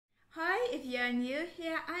you're new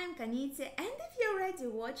here, I'm Kaniti, and if you're already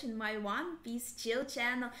watching my One Piece Chill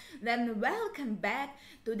channel, then welcome back.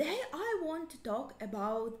 Today I want to talk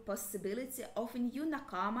about possibility of a new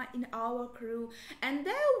Nakama in our crew, and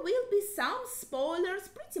there will be some spoilers,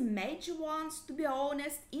 pretty major ones to be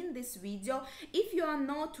honest, in this video. If you are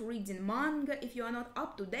not reading manga, if you are not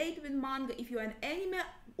up to date with manga, if you're an anime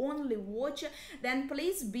only watcher, then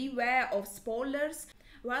please beware of spoilers.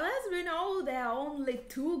 Well, as we know, there are only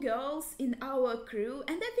 2 girls in our crew,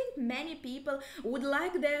 and I think many people would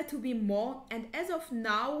like there to be more. And as of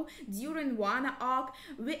now, during Wano arc,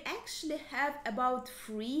 we actually have about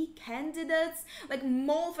 3 candidates, like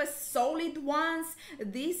more of a solid ones.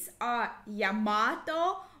 These are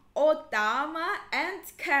Yamato, O-Tama and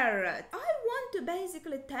Carrot. I want to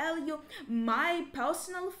basically tell you my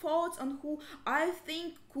personal thoughts on who I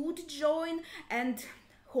think could join and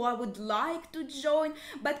who I would like to join,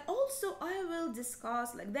 but also I will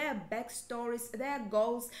discuss like their backstories, their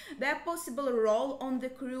goals, their possible role on the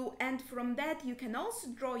crew, and from that you can also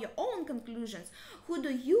draw your own conclusions. Who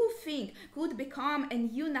do you think could become a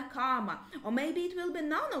new Nakama? Or maybe it will be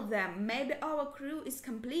none of them. Maybe our crew is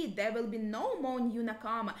complete, there will be no more new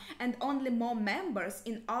Nakama and only more members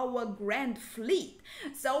in our grand fleet.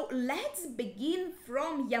 So let's begin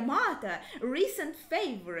from Yamato, recent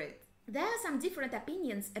favorite. There are some different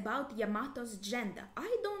opinions about Yamato's gender.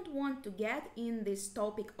 I don't want to get in this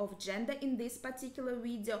topic of gender in this particular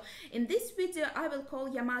video. In this video, I will call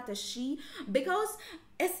Yamato she, because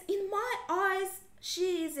as in my eyes,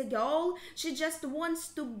 she is a girl. She just wants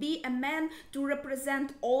to be a man to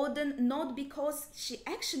represent Odin, not because she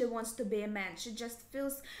actually wants to be a man. She just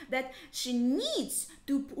feels that she needs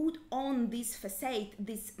to put on this facade,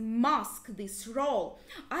 this mask, this role.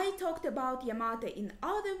 I talked about Yamato in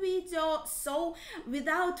other videos, so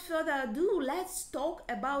without further ado, let's talk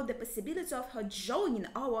about the possibility of her joining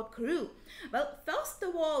our crew. Well, first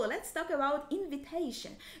of all, let's talk about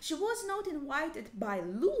invitation. She was not invited by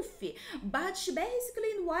Luffy, but she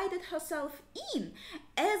basically invited herself in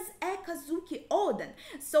as a Kazuki Odin.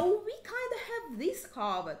 So we kind of have this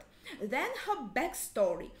covered. Then her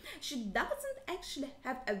backstory. She doesn't actually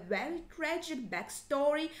have a very tragic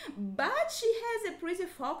backstory, but she has a pretty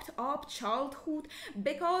fucked up childhood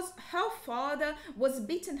because her father was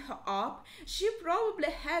beating her up. She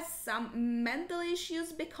probably has some mental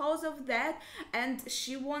issues because of that, and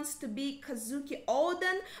she wants to be Kazuki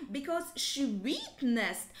Odin because she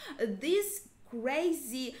witnessed this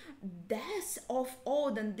crazy death of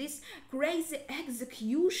Odin, this crazy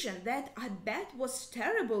execution that I bet was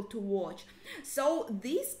terrible to watch. So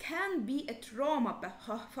this can be a trauma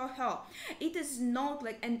for her. It is not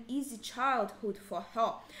like an easy childhood for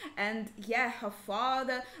her. And yeah, her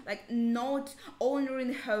father like not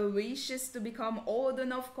honoring her wishes to become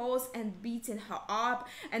Odin, of course, and beating her up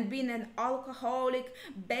and being an alcoholic,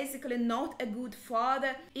 basically not a good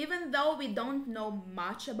father. Even though we don't know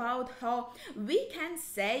much about her, we can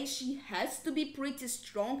say she has to be pretty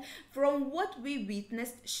strong from what we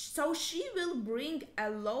witnessed, so she will bring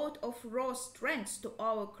a lot of raw strength to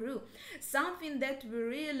our crew, something that we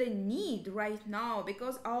really need right now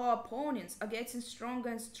because our opponents are getting stronger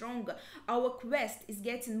and stronger. Our quest is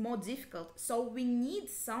getting more difficult, so we need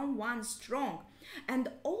someone strong. And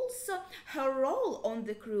also her role on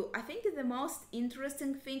the crew, I think, is the most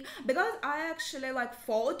interesting thing, because I actually like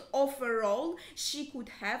thought of a role she could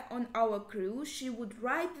have on our crew. She would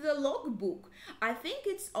write the logbook. I think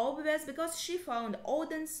it's obvious because she found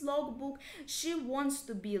Odin's logbook. She wants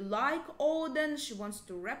to be like Odin, she wants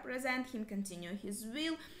to represent him, continue his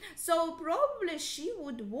will, so probably she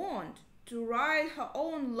would want to write her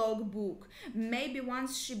own logbook. Maybe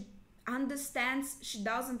once she understands she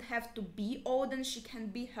doesn't have to be Odin, she can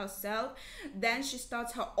be herself, then she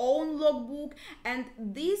starts her own logbook, and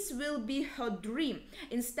this will be her dream.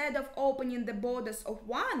 Instead of opening the borders of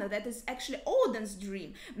Wano, that is actually Odin's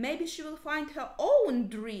dream, maybe she will find her own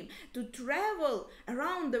dream to travel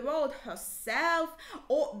around the world herself,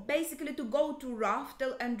 or basically to go to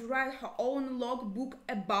Raftel and write her own logbook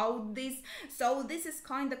about this. So this is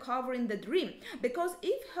kind of covering the dream, because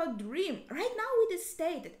if her dream, right now it is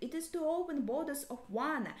stated, it is to open borders of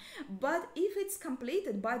Wano, but if it's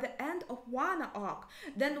completed by the end of Wano arc,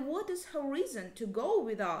 then what is her reason to go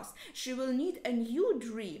with us? She will need a new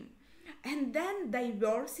dream. And then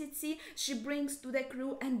diversity she brings to the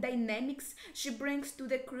crew, and dynamics she brings to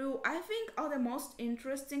the crew, I think, are the most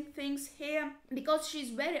interesting things here, because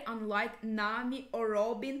she's very unlike Nami or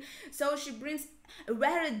Robin. So she brings a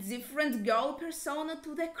very different girl persona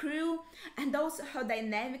to the crew, and also her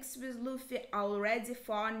dynamics with Luffy are already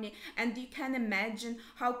funny, and you can imagine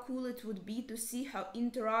how cool it would be to see her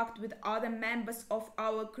interact with other members of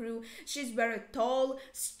our crew. She's very tall,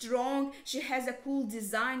 strong, she has a cool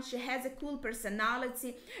design, she has a cool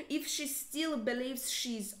personality. If she still believes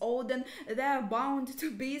she's Odin, there are bound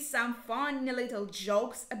to be some funny little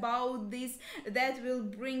jokes about this that will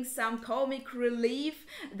bring some comic relief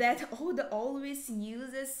that Oda always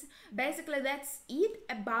uses. Basically, that's it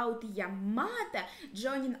about Yamato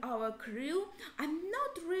joining our crew. I'm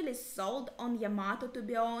not really sold on Yamato, to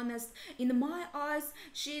be honest. In my eyes,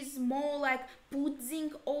 she's more like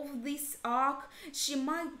pudding of this arc. She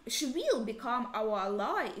will become our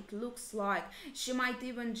ally, it looks like. She might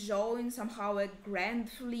even join somehow a grand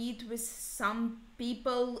fleet with some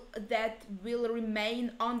people that will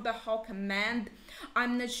remain under her command.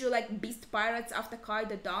 I'm not sure, like beast pirates after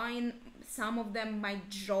Kaido dying, some of them might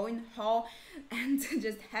join her and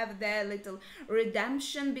just have their little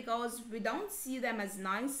redemption, because we don't see them as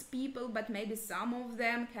nice people, but maybe some of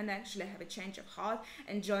them can actually have a change of heart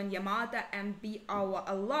and join Yamato and be our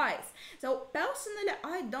allies. So personally,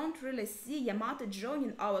 I don't really see Yamato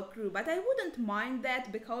joining our crew, but I wouldn't mind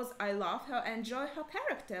that because I love her and enjoy her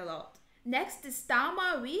character a lot. Next is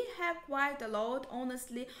Tama. We have quite a lot,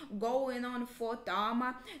 honestly, going on for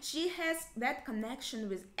Tama. She has that connection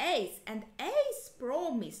with Ace, and Ace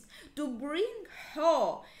promised to bring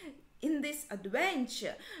her in this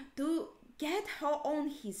adventure to get her on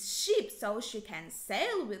his ship so she can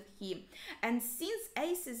sail with him. And since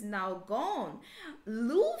Ace is now gone,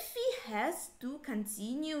 Luffy has to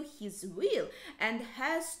continue his will and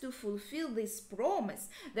has to fulfill this promise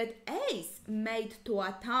that Ace made to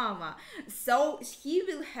O-Tama. So he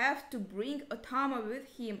will have to bring O-Tama with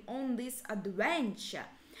him on this adventure.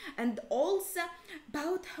 And also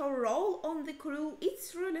about her role on the crew,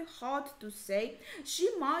 it's really hard to say. She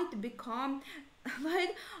might become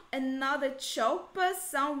like another Chopper,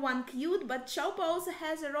 someone cute, but Chopper also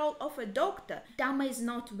has a role of a doctor. Tama is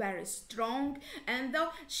not very strong, and though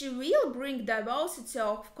she will bring diversity,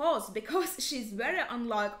 of course, because she's very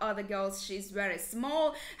unlike other girls. She's very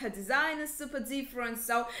small, her design is super different,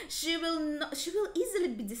 so she will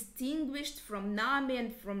easily be distinguished from Nami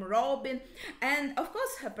and from Robin. And of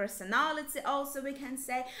course her personality also, we can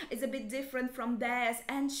say, is a bit different from theirs,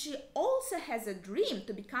 and she also has a dream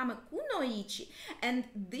to become a kunoichi, and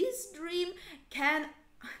this dream can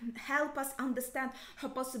help us understand her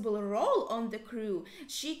possible role on the crew.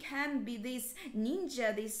 She can be this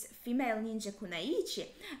ninja, this female ninja kunaichi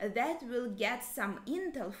that will get some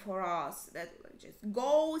intel for us, that will just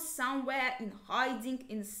go somewhere in hiding,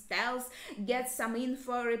 in stealth, get some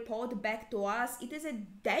info, report back to us. It is a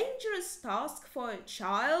dangerous task for a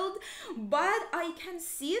child, but I can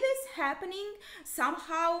see this happening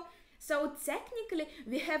somehow. So technically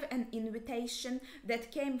we have an invitation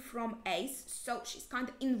that came from Ace, so she's kind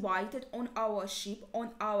of invited on our ship, on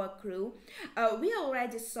our crew. We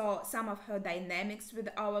already saw some of her dynamics with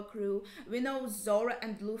our crew. We know Zoro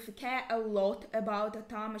and Luffy care a lot about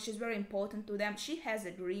O-Tama. She's very important to them. She has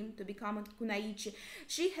a dream to become a kunaichi.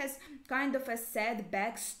 She has kind of a sad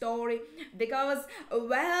backstory because,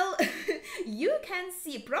 well, you can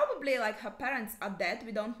see probably like her parents are dead.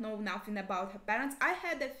 We don't know nothing about her parents. I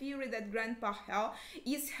had a theory that Grandpa Hell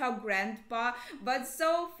is her grandpa, but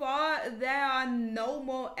so far there are no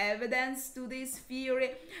more evidence to this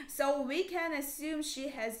theory, so we can assume she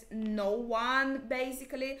has no one.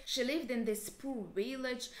 Basically, she lived in this poor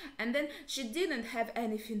village and then she didn't have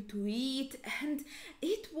anything to eat, and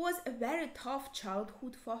it was a very tough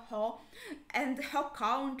childhood for her, and her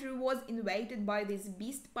country was invaded by these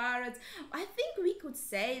beast pirates. I think we could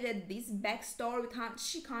say that this backstory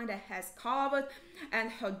she kind of has covered,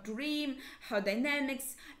 and her dream, her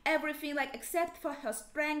dynamics, everything, like except for her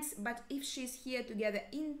strengths. But if she's here to gather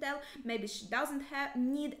intel, maybe she doesn't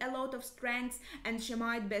need a lot of strengths, and she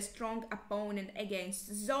might be a strong opponent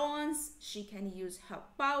against zones. She can use her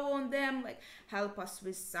power on them, like help us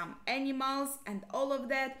with some animals and all of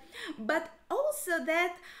that. But also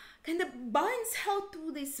that kind of binds her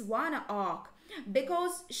to this Wano arc,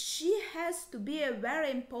 because she has to be a very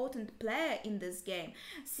important player in this game,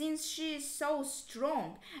 since she is so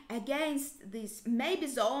strong against these maybe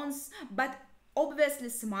zones, but obviously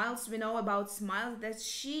smiles, we know about smiles, that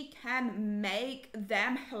she can make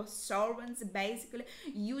them her servants basically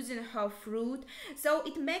using her fruit, so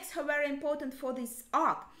it makes her very important for this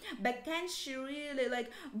arc. But can she really like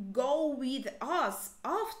go with us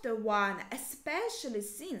after one, especially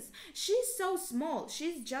since she's so small,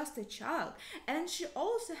 she's just a child, and she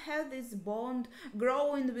also has this bond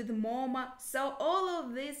growing with Moma, so all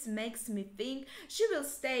of this makes me think she will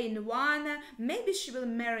stay in Wano, maybe she will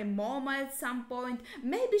marry Moma at some point,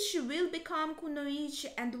 maybe she will become Kunoichi,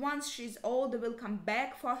 and once she's older will come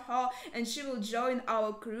back for her and she will join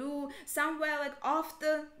our crew somewhere like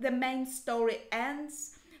after the main story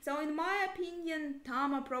ends. So in my opinion,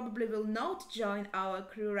 Tama probably will not join our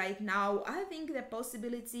crew right now. I think the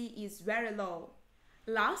possibility is very low.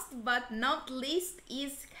 Last but not least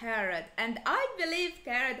is Carrot, and I believe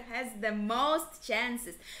Carrot has the most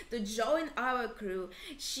chances to join our crew.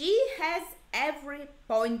 She has every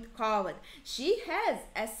point covered. She has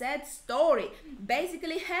a sad story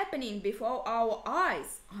basically happening before our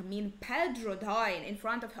eyes. I mean, Pedro dying in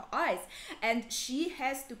front of her eyes, and she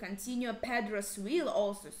has to continue Pedro's will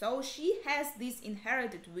also. So she has this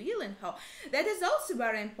inherited will in her. That is also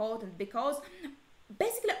very important because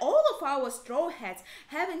basically all of our Straw Hats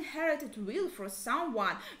have inherited will for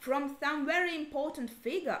someone, from some very important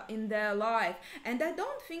figure in their life, and I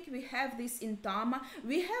don't think we have this in Tama.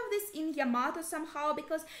 We have this in Yamato somehow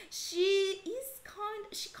because she kind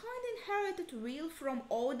of inherited will from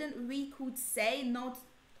Odin, we could say, not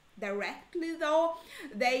directly though.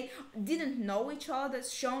 They didn't know each other,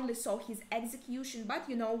 she only saw his execution, but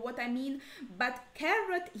you know what I mean. But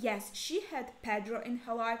Carrot, yes, she had Pedro in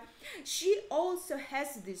her life. She also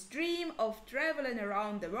has this dream of traveling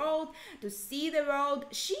around the world, to see the world.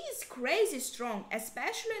 She is crazy strong,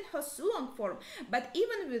 especially in her Sulong form, but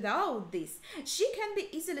even without this, she can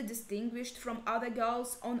be easily distinguished from other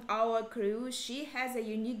girls on our crew. She has a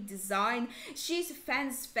unique design, she's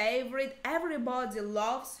fans' favorite, everybody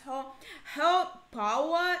loves her. Her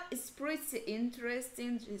power is pretty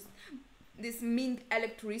interesting, just this mint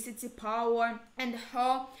electricity power, and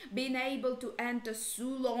her being able to enter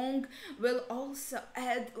Sulong will also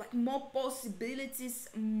add like more possibilities,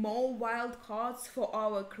 more wild cards for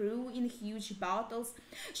our crew in huge battles.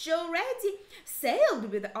 She already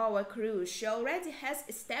sailed with our crew, she already has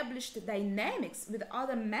established dynamics with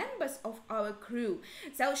other members of our crew,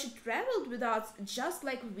 so she traveled with us just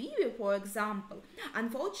like Vivi, for example.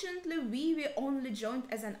 Unfortunately, Vivi only joined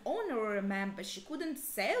as an honorary member, she couldn't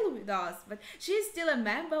sail with us, but she is still a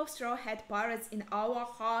member of Straw Hat Pirates in our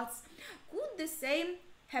hearts. Could the same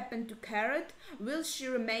happen to Carrot? Will she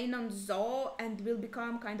remain on Zoo and will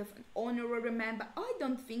become kind of an honorary member? I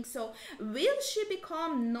don't think so. Will she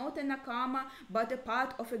become not a Nakama but a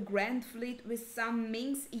part of a grand fleet with some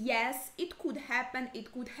minks? Yes, it could happen,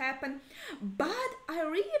 it could happen, but I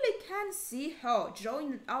really can see her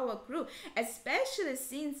joining our crew, especially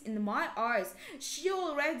since in my eyes she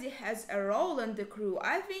already has a role in the crew.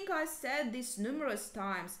 I think I said this numerous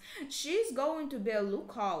times. She's going to be a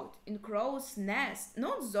lookout in Crow's Nest,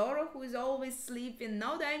 not Zoro, who is always sleeping,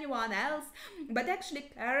 not anyone else, but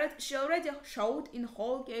actually Carrot. She already showed in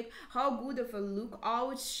Whole Cake how good of a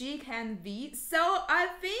lookout she can be, so I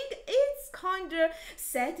think it's kinda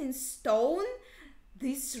set in stone,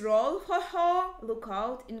 this role for her.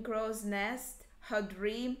 Lookout in Crow's Nest, her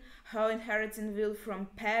dream, her inheriting will from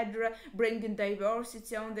Pedro, bringing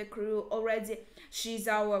diversity on the crew. Already she's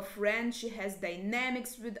our friend, she has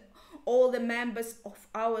dynamics with all the members of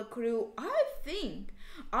our crew. I think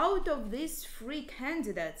out of these three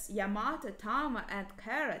candidates, Yamato, Tama and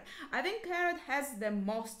Carrot, I think Carrot has the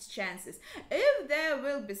most chances. If there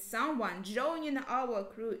will be someone joining our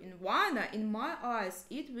crew in Wano, in my eyes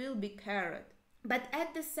it will be Carrot. But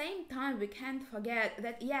at the same time, we can't forget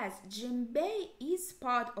that yes, Jimbei is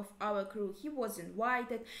part of our crew. He was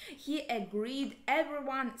invited, he agreed,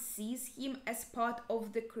 everyone sees him as part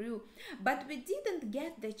of the crew. But we didn't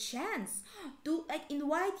get the chance to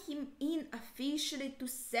invite him in officially to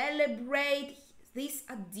celebrate this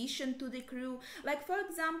addition to the crew. Like for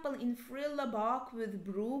example, in Thriller Bark with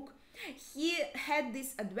Brooke, he had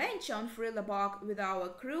this adventure on Thriller Bark with our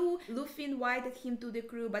crew. Luffy invited him to the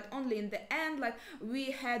crew, but only in the end, like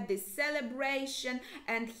we had this celebration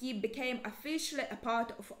and he became officially a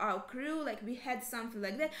part of our crew, like we had something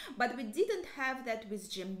like that, but we didn't have that with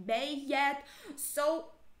Jimbei yet. So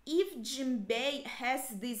if Jimbei has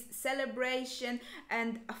this celebration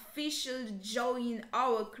and official join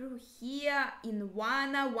our crew here in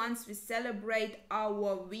Wano once we celebrate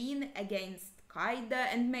our win against Kaida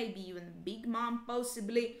and maybe even Big Mom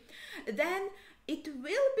possibly, then it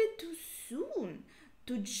will be too soon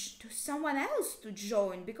to someone else to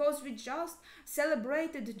join, because we just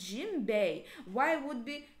celebrated Jimbei. Why would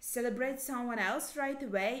we celebrate someone else right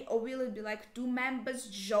away? Or will it be like two members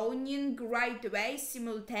joining right away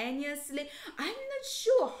simultaneously? I'm not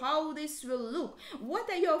sure how this will look. What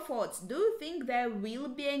are your thoughts? Do you think there will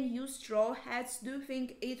be a new Straw Hats? Do you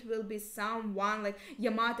think it will be someone like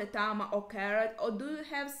Yamato, Tama or Carrot? Or do you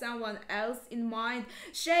have someone else in mind?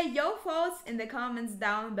 Share your thoughts in the comments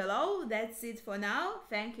down below. That's it for now.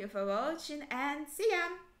 Thank you for watching and see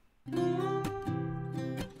ya!